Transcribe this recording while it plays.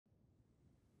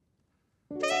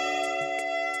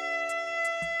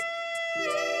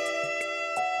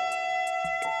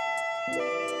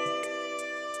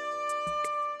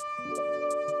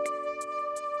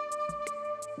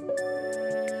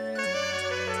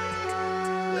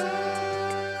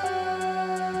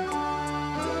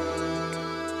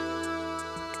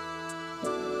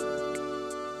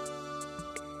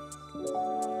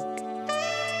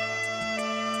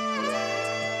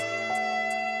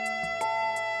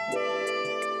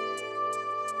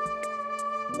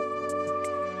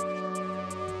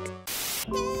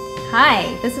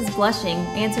Hi, this is Blushing,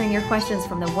 answering your questions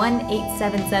from the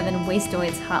 1-877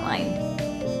 WASTOIDS hotline.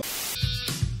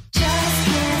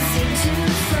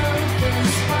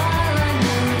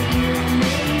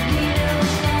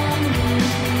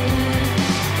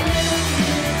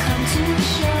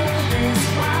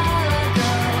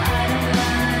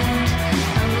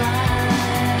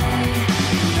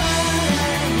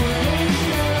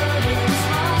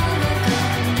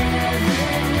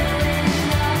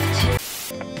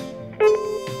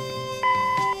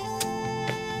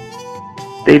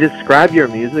 They describe your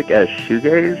music as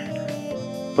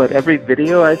shoegaze, but every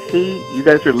video I see, you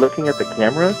guys are looking at the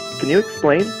camera. Can you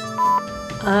explain?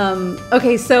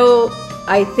 Okay, so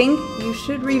I think you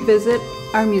should revisit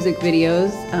our music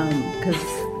videos,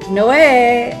 because no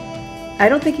way, I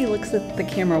don't think he looks at the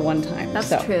camera one time. That's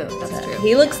true, that's true.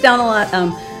 He looks down a lot,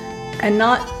 and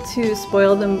not to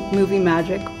spoil the movie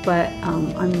magic, but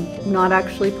I'm not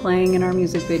actually playing in our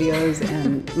music videos,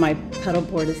 and my pedal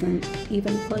board isn't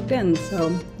even plugged in, so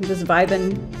I'm just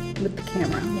vibing with the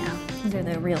camera. Yeah, those are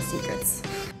the real secrets.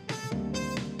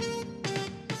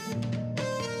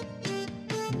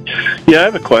 Yeah, I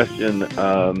have a question.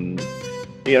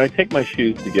 I take my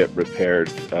shoes to get repaired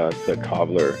to a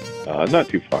cobbler, not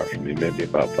too far from me, maybe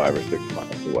about 5 or 6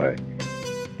 miles away.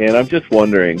 And I'm just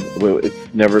wondering, well,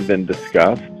 it's never been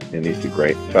discussed, and he's a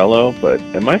great fellow, but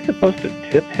am I supposed to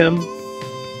tip him?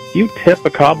 Do you tip a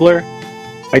cobbler?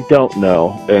 I don't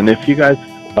know. And if you guys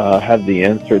have the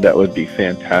answer, that would be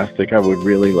fantastic. I would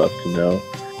really love to know.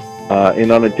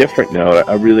 And on a different note,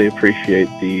 I really appreciate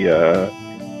the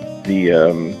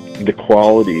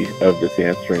quality of this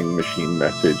answering machine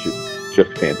message. It's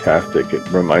just fantastic. It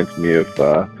reminds me of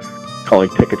calling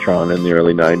Ticketron in the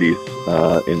early 90s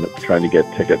in trying to get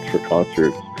tickets for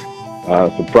concerts.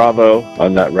 So bravo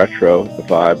on that retro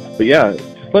vibe. But yeah,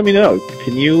 just let me know.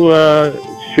 Can you,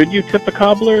 should you tip a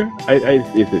cobbler?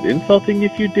 Is it insulting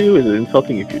if you do? Is it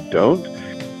insulting if you don't?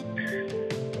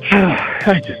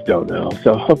 I just don't know.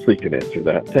 So hopefully you can answer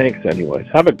that. Thanks anyways.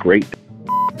 Have a great day.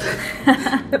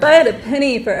 If I had a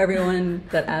penny for everyone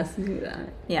that asked me that.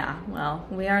 Yeah, well,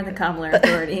 we are the cobbler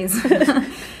authorities.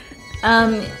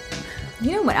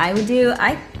 You know what I would do?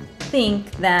 I think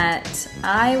that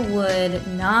I would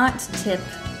not tip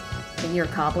your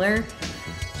cobbler,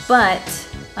 but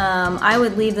I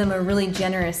would leave them a really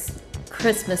generous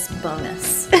Christmas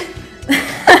bonus.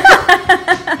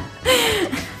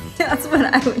 That's what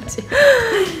I would do.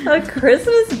 A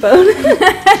Christmas bonus?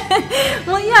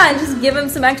 Well, yeah, just give them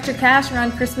some extra cash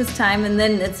around Christmas time, and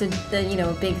then it's a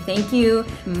big thank you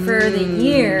for the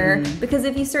year. Because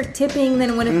if you start tipping,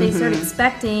 then what if they start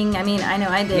expecting? I mean, I know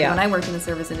I did when I worked in the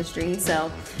service industry,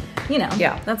 so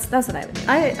that's what I would do.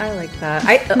 I like that.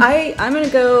 I'm gonna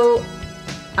go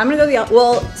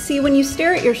well. See, when you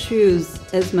stare at your shoes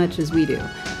as much as we do,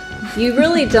 you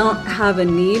really don't have a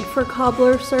need for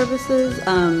cobbler services,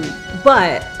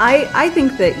 but I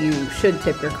think that you should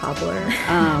tip your cobbler,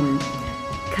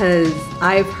 because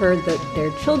I've heard that their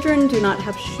children do not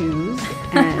have shoes,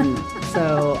 and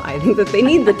so I think that they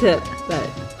need the tip, but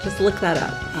just look that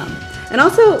up. And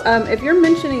also, if you're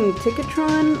mentioning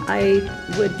Ticketron, I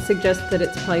would suggest that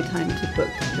it's probably time to book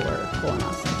your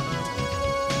colonoscopy.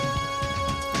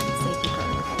 Safety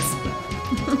protocols.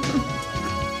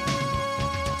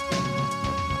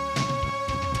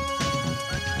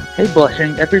 Hey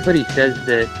Blushing, everybody says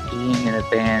that being in a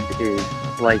band is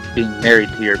like being married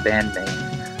to your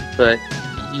bandmates, but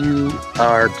you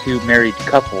are two married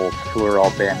couples who are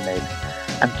all bandmates.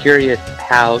 I'm curious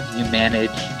how you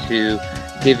manage to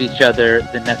give each other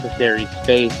the necessary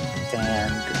space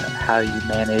and how you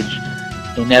manage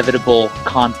inevitable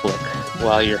conflicts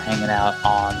while you're hanging out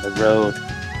on the road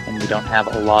and you don't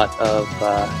have a lot of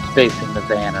space in the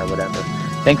van or whatever.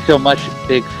 Thanks so much,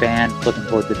 big fan, looking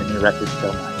forward to the new record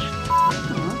so much.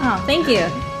 Oh, thank you.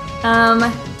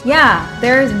 Yeah,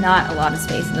 there is not a lot of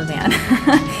space in the van.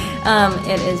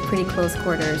 It is pretty close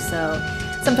quarters, so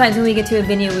sometimes when we get to a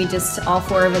venue, we just, all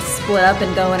four of us split up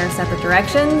and go in our separate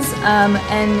directions.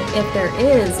 And if there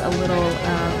is a little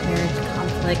marriage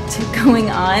conflict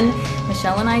going on,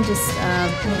 Michelle and I just,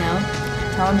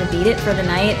 tell them to beat it for the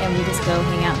night, and we just go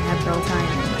hang out and have girl time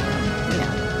and,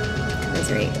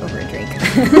 commiserate over a drink.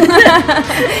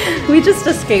 We just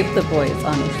escape the boys,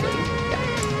 honestly.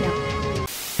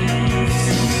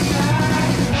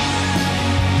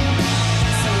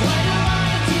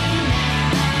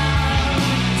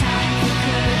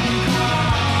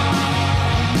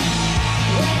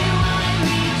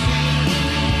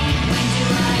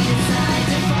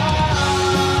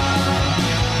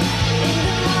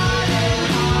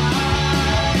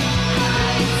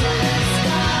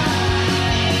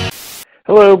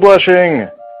 Hello, Blushing.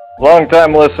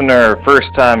 Long-time listener,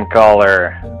 first-time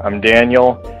caller. I'm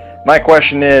Daniel. My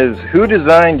question is, who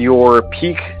designed your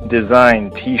Peak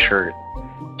Design t-shirt?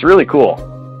 It's really cool.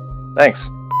 Thanks.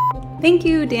 Thank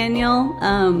you, Daniel.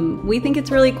 We think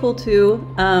it's really cool too.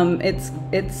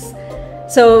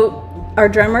 So our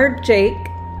drummer Jake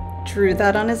drew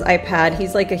that on his iPad.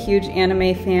 He's like a huge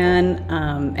anime fan,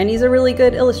 and he's a really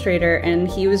good illustrator. And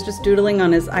he was just doodling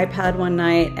on his iPad one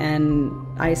night, and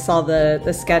I saw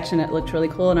the sketch, and it looked really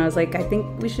cool. And I was like, I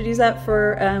think we should use that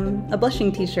for a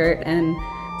blushing T-shirt. And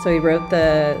so he wrote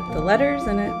the letters,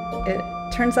 and it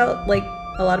turns out like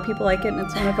a lot of people like it, and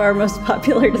it's one of our most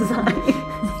popular designs.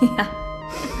 Yeah.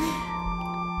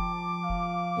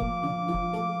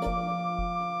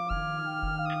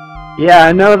 Yeah,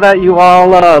 I know that you all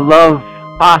love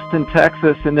Austin,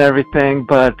 Texas and everything,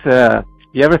 but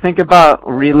you ever think about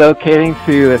relocating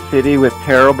to a city with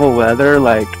terrible weather,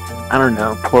 like, I don't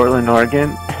know, Portland,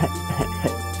 Oregon?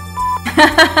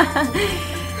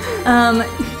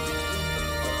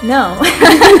 No.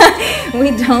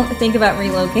 We don't think about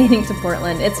relocating to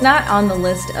Portland. It's not on the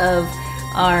list of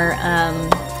our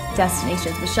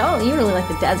destinations. Michelle, you really like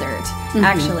the desert,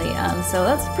 actually. So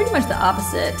that's pretty much the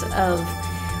opposite of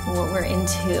what we're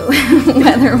into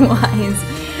weather-wise.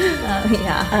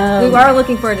 We are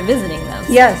looking forward to visiting them.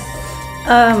 Yes.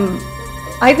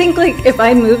 I think like if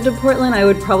I moved to Portland, I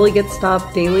would probably get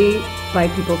stopped daily by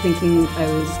people thinking I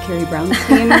was Carrie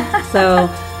Brownstein. So,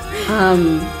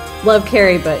 love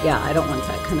Carrie, but yeah, I don't want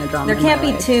that kind of drama. There can't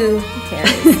be two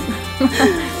Carries.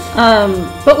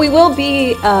 But we will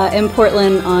be in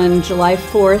Portland on July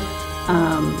 4th.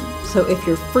 So if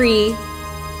you're free,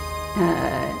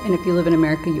 and if you live in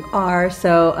America, you are.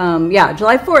 So yeah,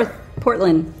 July 4th,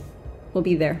 Portland. We'll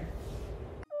be there.